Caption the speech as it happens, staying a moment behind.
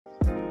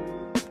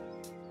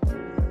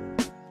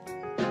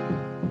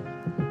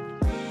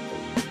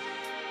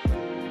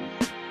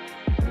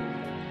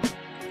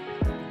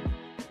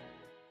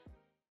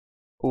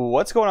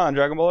What's going on,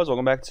 Dragon Ballers?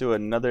 Welcome back to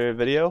another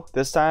video.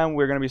 This time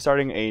we're going to be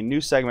starting a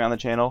new segment on the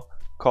channel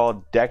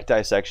called Deck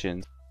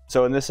Dissection.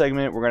 So in this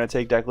segment we're going to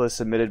take deck lists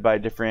submitted by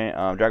different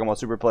Dragon Ball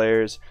Super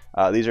players.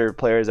 These are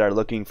players that are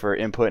looking for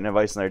input and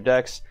advice on their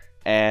decks,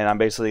 and I'm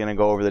basically going to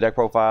go over the deck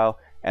profile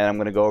and I'm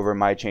going to go over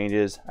my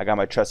changes. I got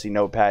my trusty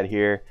notepad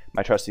here,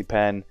 my trusty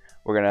pen.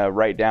 We're going to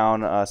write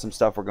down some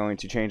stuff we're going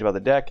to change about the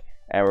deck,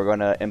 and we're going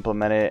to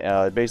implement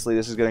it. Basically,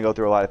 this is going to go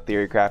through a lot of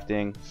theory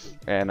crafting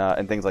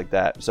and things like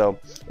that. So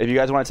if you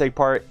guys want to take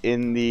part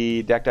in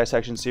the deck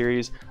dissection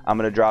series, I'm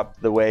going to drop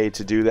the way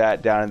to do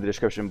that down in the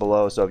description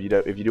below. So if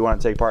you do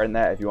want to take part in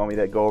that, if you want me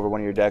to go over one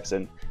of your decks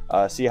and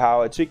see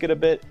how I tweak it a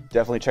bit,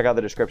 definitely check out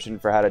the description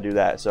for how to do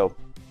that. So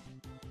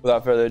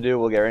without further ado,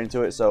 we'll get right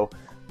into it. So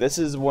this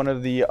is one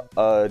of the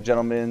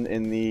gentlemen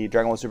in the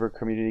Dragon Ball Super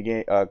community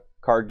game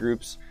card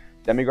groups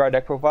Demigra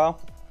deck profile.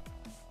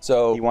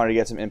 So he wanted to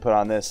get some input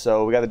on this.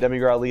 So we got the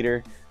Demigra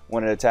leader.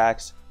 When it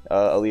attacks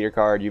a leader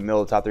card, you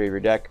mill the top 3 of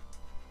your deck.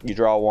 You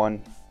draw 1.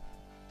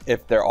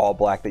 If they're all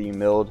black that you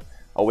milled,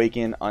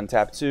 awaken,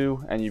 untap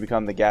 2, and you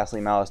become the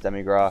Ghastly Malice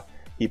Demigra.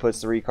 He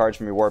puts 3 cards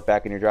from your warp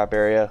back in your drop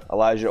area,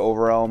 allows you to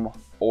overwhelm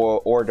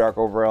or dark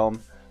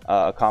overwhelm,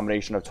 a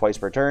combination of twice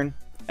per turn,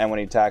 and when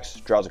he attacks,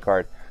 draws a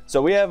card.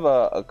 So we have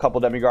a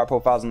couple Demigra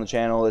profiles on the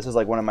channel. This is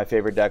like one of my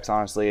favorite decks,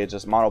 honestly. It's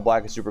just mono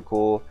black is super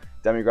cool.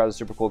 Demigra is a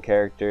super cool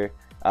character.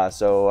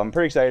 So I'm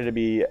pretty excited to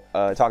be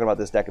talking about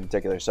this deck in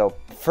particular. So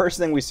first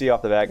thing we see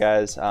off the bat,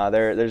 guys,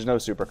 there's no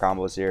super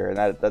combos here, and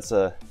that's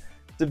a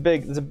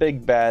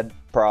big bad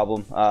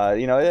problem.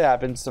 You know, it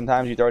happens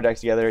sometimes. You throw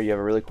decks together, you have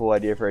a really cool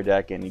idea for a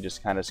deck, and you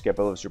just kind of skip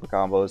over super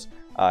combos.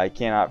 I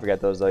cannot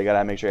forget those though. You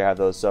gotta make sure you have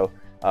those. So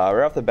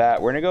right off the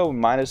bat, we're gonna go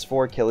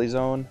 -4 Killy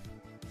Zone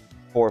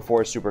for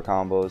 4 super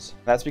combos.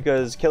 That's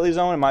because Killy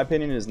Zone, in my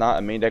opinion, is not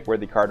a main deck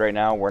worthy card right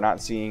now. We're not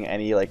seeing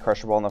any like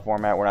Crusher Ball in the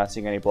format. We're not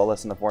seeing any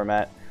Bloodlust in the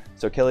format.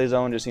 So Killy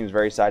Zone just seems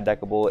very side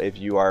deckable if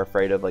you are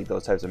afraid of like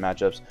those types of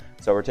matchups.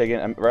 So we're taking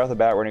right off the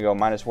bat, we're gonna go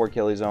 -4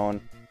 Killy Zone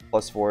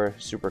 +4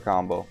 super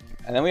combo.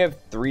 And then we have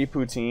 3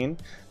 Poutine.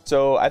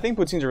 So I think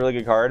Poutine's a really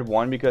good card.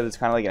 One, because it's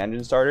kind of like an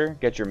engine starter,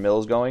 get your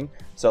mills going.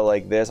 So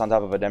like this on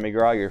top of a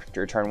Demigra,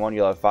 your turn 1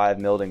 you'll have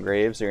 5 milled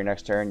engraves. So your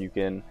next turn you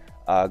can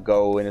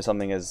go into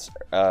something as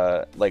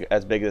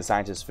big as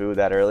Scientist Food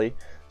that early.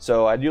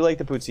 So I do like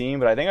the Poutine,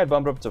 but I think I'd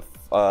bump it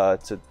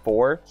up to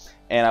 4,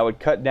 and I would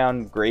cut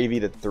down Gravy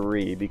to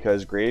 3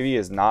 because Gravy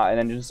is not an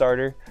engine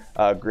starter.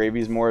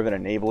 Gravy is more of an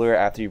enabler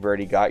after you've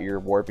already got your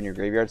warp and your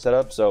graveyard set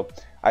up. So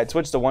I'd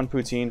switch to 1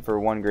 Poutine for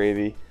 1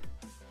 Gravy,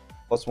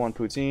 +1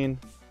 Poutine,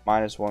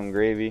 -1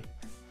 Gravy.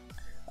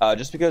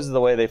 Just because of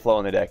the way they flow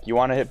in the deck. You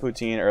want to hit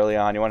Poutine early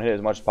on. You want to hit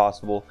as much as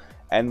possible.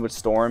 And with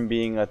Storm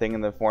being a thing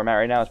in the format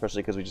right now,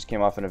 especially because we just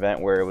came off an event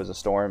where it was a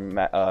Storm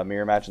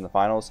mirror match in the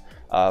finals,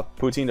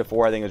 Poutine to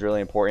 4 I think is really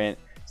important.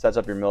 Sets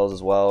up your mills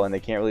as well, and they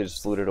can't really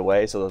just flute it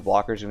away, so those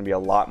blockers are going to be a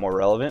lot more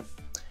relevant.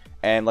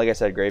 And like I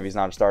said, Gravy's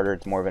not a starter,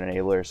 it's more of an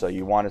enabler, so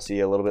you want to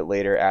see a little bit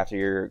later after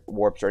your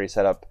warp's already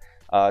set up.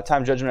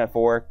 Time Judgment at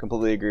 4,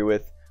 completely agree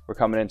with. We're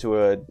coming into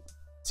a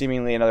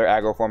seemingly another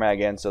aggro format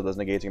again, so those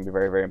negates are going to be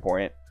very, very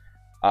important.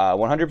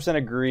 100%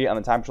 agree on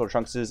the Time Patrol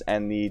Trunkses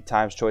and the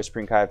Time's Choice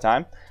Supreme Kai of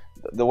Time.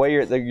 The way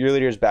your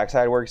leader's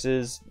backside works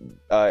is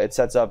it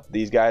sets up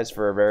these guys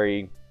for a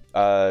very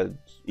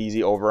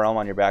easy overwhelm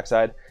on your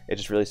backside.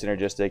 It's just really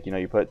synergistic. You know,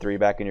 you put 3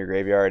 back in your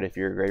graveyard if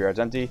your graveyard's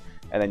empty,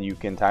 and then you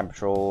can Time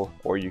Patrol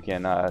or you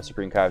can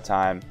Supreme Kai of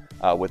Time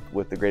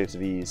with the greatest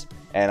of ease.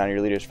 And on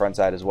your leader's front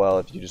side as well,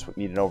 if you just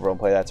need an overwhelm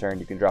play that turn,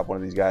 you can drop one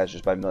of these guys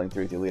just by milling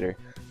 3 with your leader.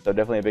 So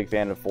definitely a big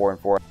fan of 4 and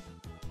 4.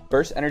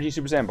 Burst Energy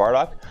Super Saiyan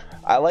Bardock,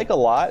 I like a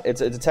lot.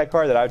 It's a tech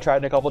card that I've tried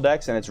in a couple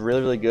decks, and it's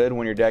really, really good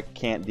when your deck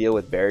can't deal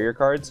with barrier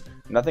cards.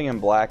 Nothing in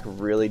black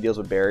really deals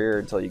with barrier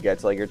until you get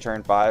to like your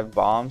turn 5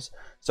 bombs.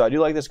 So I do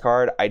like this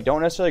card. I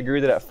don't necessarily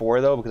agree with it at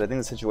 4 though, because I think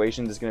the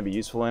situations it's going to be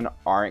useful in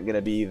aren't going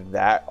to be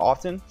that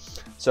often.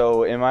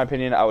 So in my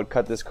opinion, I would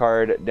cut this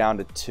card down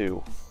to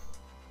 2.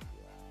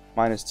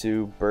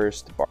 -2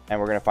 burst, and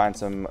we're going to find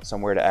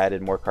somewhere to add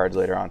in more cards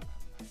later on.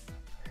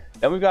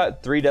 Then we've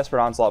got 3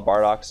 Desperate Onslaught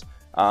Bardocks.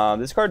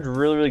 This card's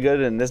really, really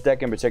good in this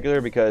deck in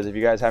particular because if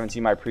you guys haven't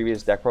seen my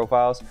previous deck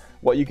profiles,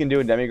 what you can do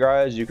in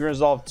Demigra is you can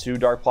resolve 2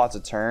 dark plots a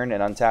turn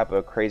and untap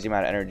a crazy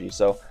amount of energy.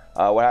 So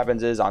what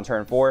happens is on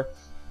turn 4,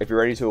 if you're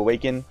ready to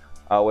awaken,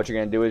 what you're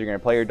going to do is you're going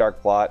to play your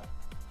dark plot.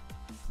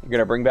 You're going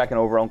to bring back an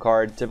overwhelm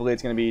card. Typically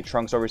it's going to be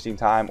Trunks Overseeing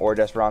Time or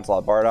Desperate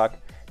Onslaught Bardock.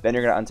 Then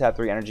you're going to untap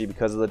 3 energy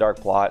because of the dark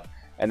plot,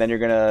 and then you're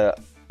going to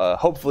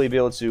hopefully be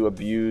able to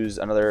abuse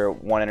another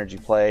 1 energy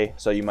play.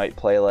 So you might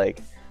play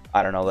like,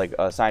 I don't know, like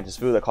a Scientist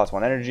Food that costs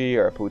 1 energy,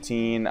 or a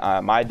Poutine.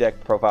 My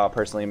deck profile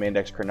personally main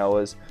decks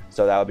Cronoas,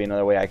 so that would be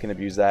another way I can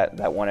abuse that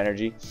 1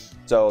 energy.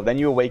 So then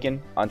you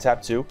awaken,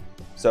 untap 2.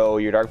 So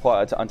your dark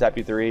plot to untap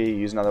you 3, you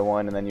use another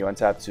 1, and then you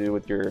untap 2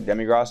 with your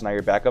Demigra. So now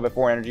you're back up at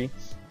 4 energy,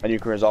 and you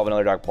can resolve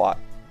another dark plot.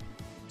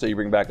 So you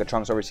bring back a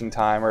Trunks Overseeing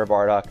Time or a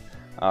Bardock,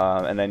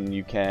 and then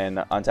you can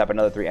untap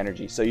another 3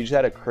 energy. So you just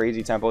had a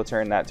crazy tempo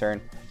turn that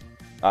turn,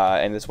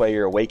 and this way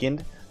you're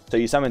awakened. So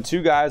you summon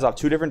 2 guys off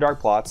 2 different dark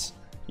plots.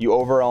 you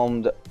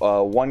overwhelmed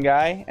one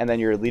guy, and then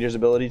your leader's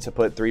ability to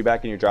put 3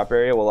 back in your drop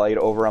area will allow you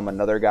to overwhelm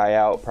another guy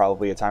out,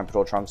 probably a Time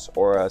Patrol Trunks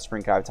or a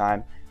Spring Hive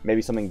Time,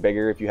 maybe something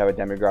bigger if you have a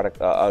Demigra,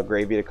 a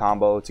Gravy to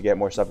combo to get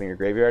more stuff in your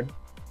graveyard,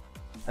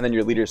 and then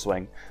your leader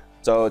swing.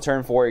 So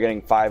turn 4, you're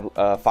getting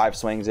 5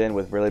 swings in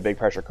with really big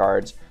pressure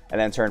cards,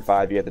 and then turn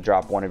 5, you get to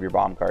drop one of your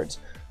bomb cards.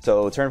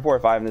 So turn 4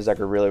 and 5 in this deck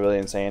are really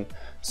insane.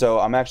 So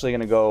I'm actually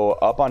going to go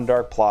up on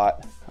Dark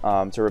Plot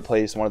to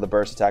replace one of the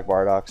Burst Attack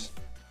Bardocks.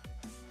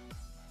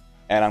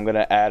 And I'm going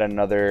to add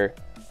another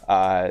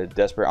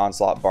Desperate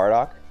Onslaught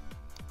Bardock,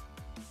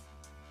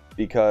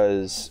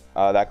 because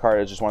that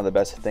card is just one of the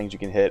best things you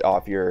can hit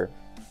off your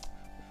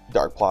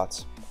Dark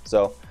Plots.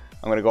 So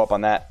I'm going to go up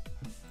on that.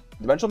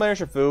 Dimensional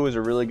Banisher Fu is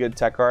a really good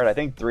tech card. I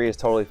think 3 is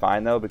totally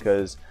fine though,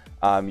 because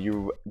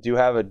you do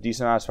have a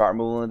decent amount of spot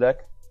removal in the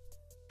deck.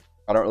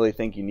 I don't really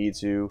think you need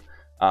to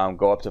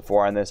go up to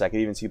 4 on this. I could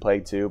even see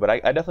Plague 2, but I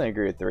definitely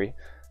agree with 3.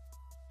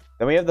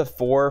 Then we have the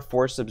 4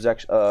 Force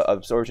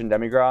Absorption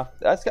Demigra.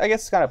 That's, I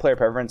guess, kind of player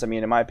preference. I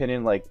mean, in my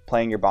opinion, like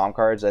playing your bomb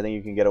cards, I think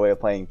you can get away with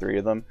playing 3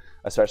 of them,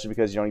 especially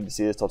because you don't need to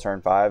see this till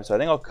turn 5. So I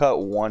think I'll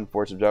cut 1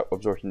 Force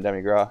Absorption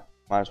Demigra,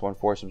 -1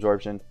 Force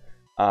Absorption.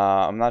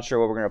 I'm not sure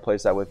what we're going to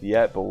replace that with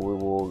yet, but we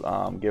will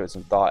give it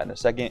some thought in a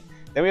second.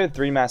 Then we have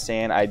 3 Mass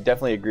Sand. I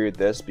definitely agree with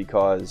this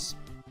because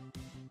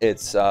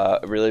it's a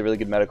really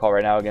good meta call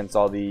right now against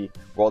all the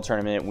World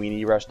Tournament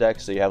Weenie Rush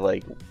decks. So you have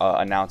like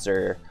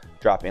Announcer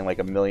dropping like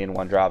a million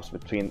 1-drops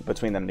between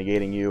them,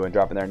 negating you and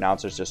dropping their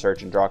Announcers to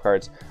search and draw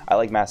cards. I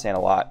like Mass Sand a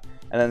lot.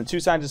 And then the 2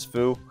 Scientist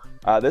Fu.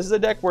 This is a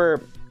deck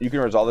where you can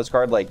resolve this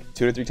card like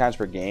 2 to 3 times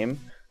per game.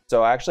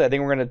 So actually, I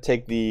think we're going to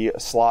take the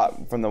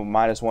slot from the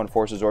 -1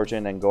 Force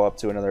Absorption and go up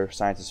to another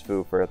Scientist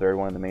Fu for a 3rd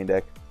one in the main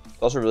deck.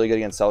 It's also really good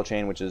against Cell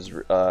Chain, which is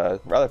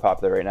rather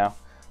popular right now.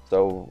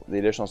 So the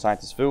additional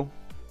Scientist Fu.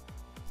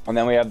 And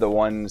then we have the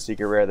 1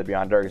 Secret Rare, the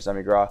Beyond Darkest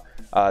Demigra.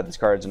 This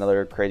card is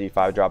another crazy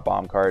 5-drop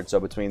bomb card. So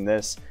between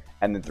this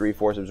and the 3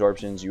 Force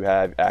Absorptions, you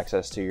have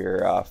access to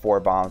your 4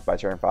 bombs by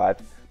turn 5.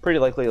 Pretty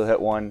likely you'll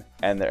hit 1,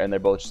 and they're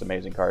both just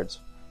amazing cards.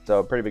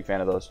 So pretty big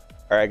fan of those.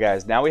 All right,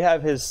 guys. Now we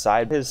have his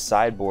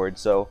sideboard.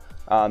 So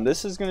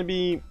this is going to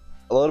be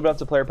a little bit up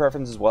to player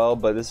preference as well,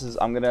 but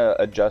I'm going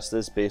to adjust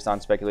this based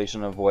on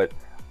speculation of what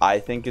I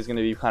think is going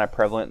to be kind of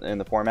prevalent in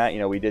the format. You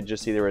know, we did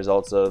just see the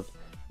results of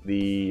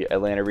the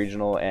Atlanta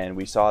Regional, and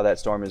we saw that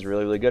Storm is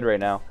really good right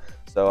now.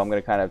 So I'm going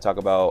to kind of talk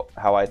about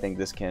how I think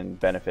this can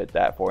benefit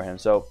that for him.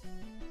 So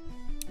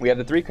we have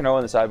the 3 Kanoa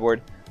on the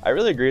sideboard. I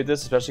really agree with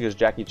this, especially because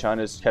Jackie Chun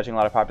is catching a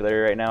lot of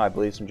popularity right now. I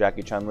believe some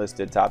Jackie Chun lists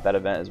did top that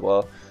event as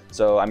well.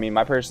 So I mean,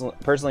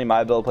 personally,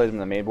 my build plays him in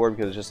the main board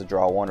because it's just a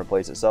draw 1,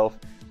 replace itself.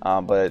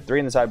 But 3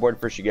 in the sideboard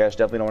for Shigesh,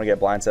 definitely don't want to get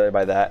blindsided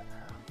by that.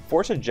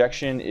 Force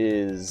Ejection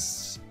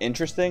is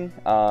interesting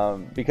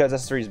because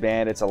S3's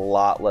banned. It's a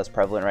lot less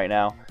prevalent right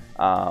now.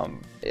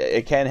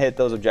 It can hit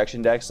those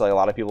objection decks. Like a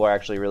lot of people are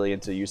actually really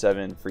into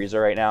U7 Frieza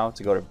right now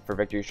to go for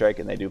Victory Strike,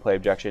 and they do play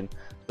objection.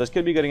 So this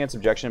could be good against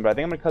objection, but I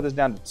think I'm going to cut this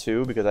down to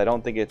 2 because I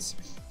don't think it's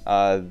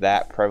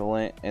that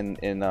prevalent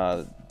in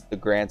the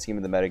grand scheme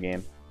of the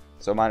metagame.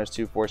 So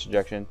 -2 Force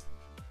Ejection.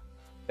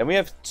 Then we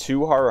have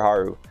 2 Haru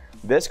Haru.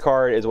 This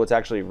card is what's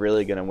actually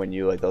really going to win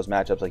you like those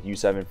matchups like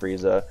U7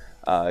 Frieza.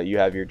 You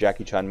have your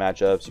Jackie Chun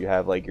matchups. You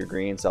have like your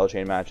green Cell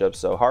Chain matchups.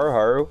 So Haru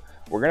Haru,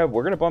 we're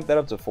gonna bump that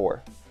up to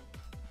 4.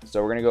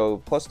 So we're gonna go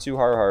 +2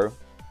 Haru Haru,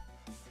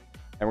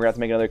 and we're gonna have to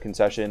make another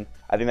concession.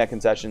 I think that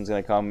concession is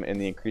gonna come in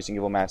the Increasing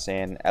Evil Mass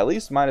Sand, at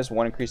least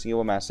 -1 Increasing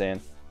Evil Mass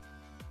Sand.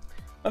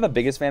 I'm not the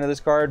biggest fan of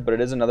this card, but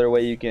it is another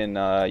way you can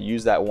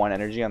use that 1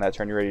 energy on that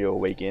turn you're ready to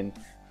awaken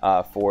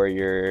for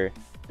your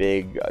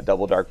big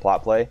double dark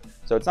plot play.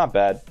 So it's not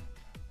bad.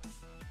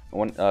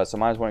 So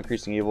 -1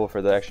 Increasing Evil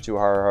for the extra 2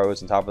 Haru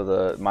Harus on top of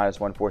the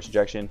 -1 Force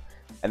Ejection.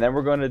 And then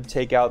we're going to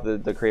take out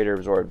the Creator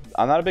Absorbed.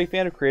 I'm not a big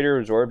fan of Creator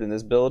Absorbed in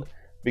this build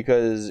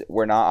because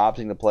we're not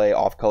opting to play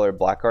off-color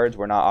black cards.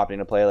 We're not opting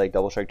to play like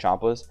Double Strike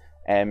Champas.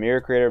 And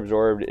Mirror Creator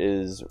Absorbed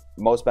is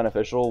most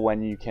beneficial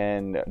when you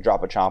can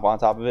drop a Champa on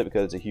top of it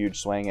because it's a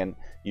huge swing, and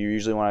you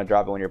usually want to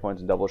drop it when your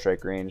opponent's in Double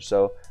Strike range.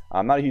 So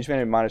I'm not a huge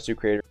fan of -2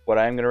 Creator. What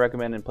I am going to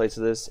recommend in place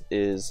of this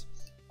is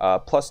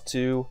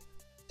 +2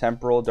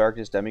 Temporal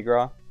Darkest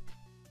Demigra.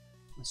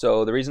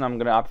 So the reason I'm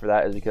going to opt for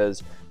that is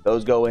because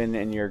those go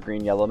in your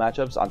green-yellow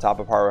matchups on top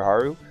of Haru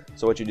Haru.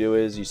 So what you do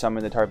is you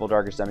summon the Temporal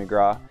Darkest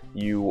Demigra.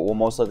 You will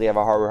most likely have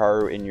a Haru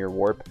Haru in your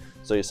warp.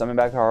 So you summon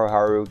back the Haru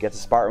Haru, get to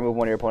spot remove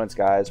one of your opponent's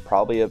guys,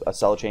 probably a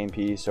Cell Chain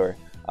piece or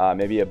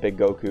maybe a big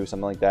Goku,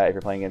 something like that if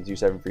you're playing against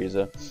U7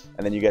 Frieza.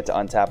 And then you get to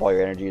untap all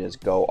your energy and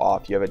just go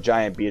off. You have a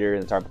giant beater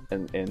in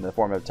the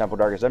form of Temporal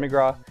Darkest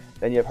Demigra.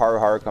 Then you have Haru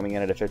Haru coming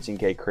in at a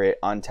 15k crit,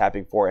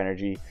 untapping 4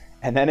 energy.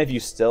 And then if you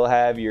still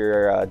have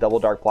your double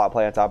dark plot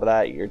play on top of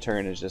that, your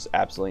turn is just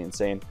absolutely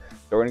insane. So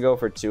we're going to go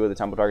for 2 of the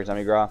Temple Darkest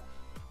Demigra.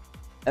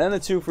 And then the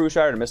 2 Fruit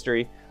Shatter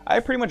Mystery. I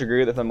pretty much agree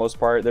with it for the most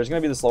part. There's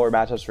going to be the slower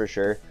matchups for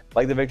sure.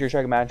 Like the Victory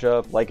Strike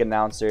matchup, like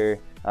Announcer.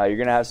 You're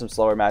going to have some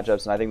slower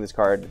matchups, and I think this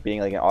card being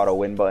like an auto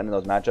win button in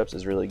those matchups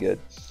is really good.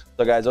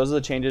 So guys, those are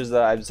the changes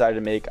that I've decided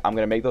to make. I'm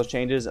going to make those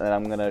changes, and then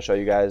I'm going to show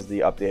you guys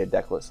the updated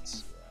deck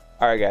lists.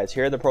 Alright guys,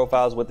 here are the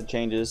profiles with the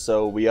changes.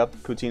 So we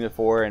upped Poutine to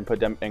 4 and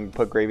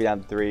put Gravy down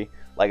to 3.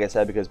 Like I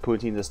said, because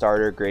Poutine's a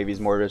starter, Gravy's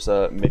more just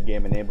a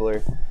mid-game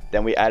enabler.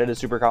 Then we added the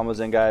super combos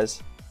in,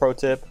 guys. Pro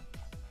tip,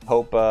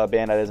 hope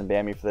Bandai doesn't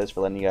ban me for this,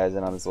 for letting you guys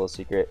in on this little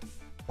secret.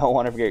 Don't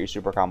want to forget your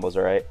super combos,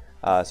 alright?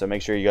 So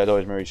make sure you guys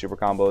always remember your super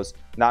combos.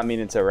 Not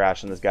meaning to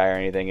ration this guy or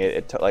anything.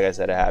 Like I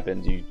said, it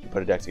happens. You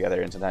put a deck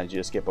together and sometimes you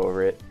just skip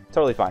over it.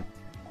 Totally fine.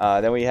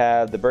 Then we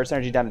have the burst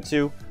energy down to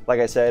 2.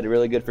 Like I said,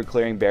 really good for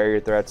clearing barrier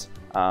threats.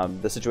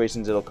 The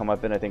situations it'll come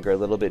up in, I think, are a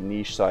little bit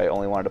niche, so I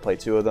only wanted to play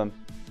 2 of them.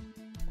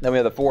 Then we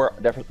have the 4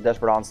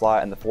 Desperate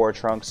Onslaught and the 4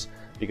 Trunks,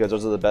 because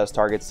those are the best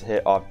targets to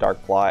hit off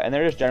Dark Plot, and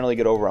they're just generally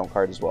good overwhelm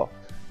cards as well.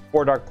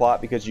 4 Dark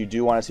Plot, because you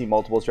do want to see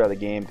multiples throughout the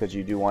game, because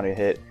you do want to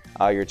hit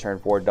your turn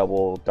 4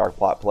 double Dark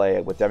Plot play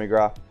with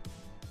Demigra.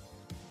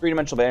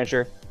 3-Dimensional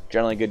Vanisher,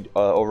 generally good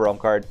overwhelm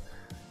card,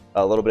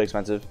 a little bit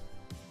expensive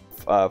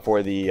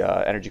for the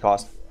energy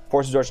cost.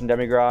 Force Absorption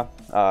Demigra,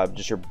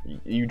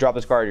 you drop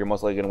this card, you're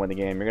most likely going to win the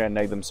game. You're going to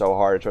neg them so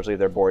hard, especially if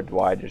they're board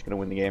wide, you're just going to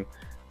win the game.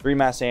 3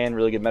 Mass Hand,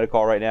 really good meta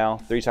call right now.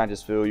 3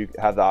 Scientist Fu, you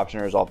have the option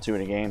to resolve 2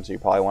 in a game, so you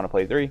probably want to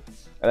play 3. And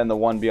then the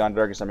 1 Beyond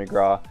Darkest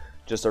Demigra,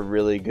 just a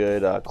really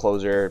good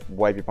closer,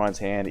 wipe your opponent's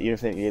hand. Even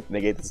if they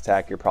negate this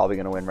attack, you're probably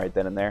going to win right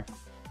then and there.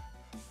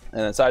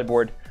 And then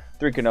sideboard,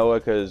 3 Kanoa,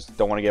 because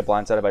don't want to get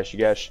blindsided by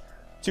Shigesh.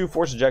 2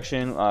 Force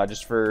Ejection,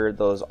 just for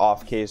those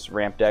off-case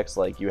ramp decks,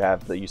 like you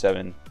have the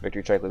U7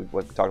 Victory Strike, like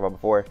we talked about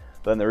before.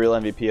 But then the real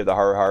MVP of the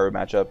Haru Haru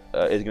matchup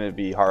is going to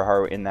be Haru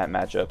Haru in that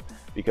matchup,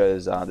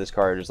 because this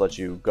card just lets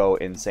you go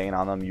insane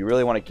on them. You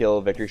really want to kill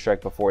Victory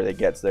Strike before they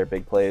get to their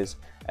big plays,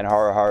 and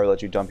Haru Haru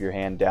lets you dump your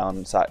hand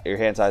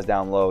size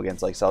down low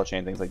against like Cell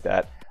Chain, things like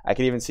that. I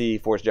could even see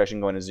Force Ejection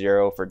going to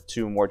 0 for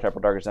 2 more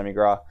Temporal Darkest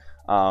Demigra,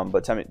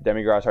 but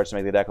Demigra starts to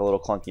make the deck a little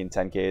clunky in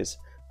 10Ks,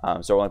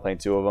 so we're only playing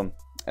 2 of them.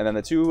 And then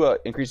the 2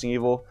 Increasing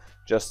Evil,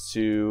 just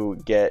to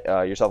get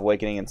yourself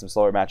Awakening in some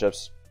slower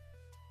matchups,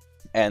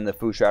 and the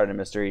Fu Shrouded in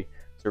Mystery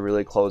to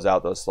really close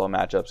out those slow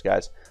matchups,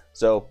 guys.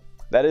 So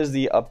that is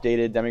the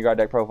updated Demigra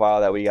deck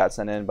profile that we got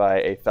sent in by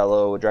a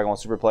fellow Dragon Ball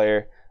Super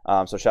player.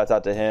 So shouts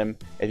out to him.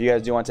 If you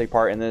guys do want to take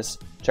part in this,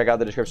 check out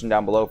the description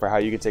down below for how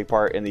you can take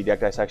part in the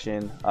deck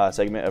dissection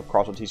segment of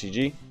Crossworld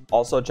TCG.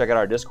 Also, check out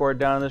our Discord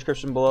down in the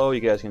description below.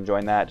 You guys can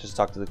join that. Just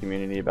talk to the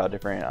community about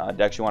different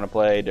decks you want to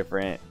play,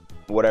 different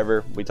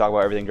whatever. We talk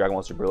about everything Dragon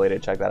Ball Super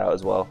related. Check that out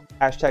as well.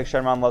 Hashtag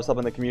Shenron loves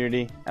helping the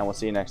community, and we'll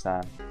see you next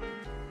time.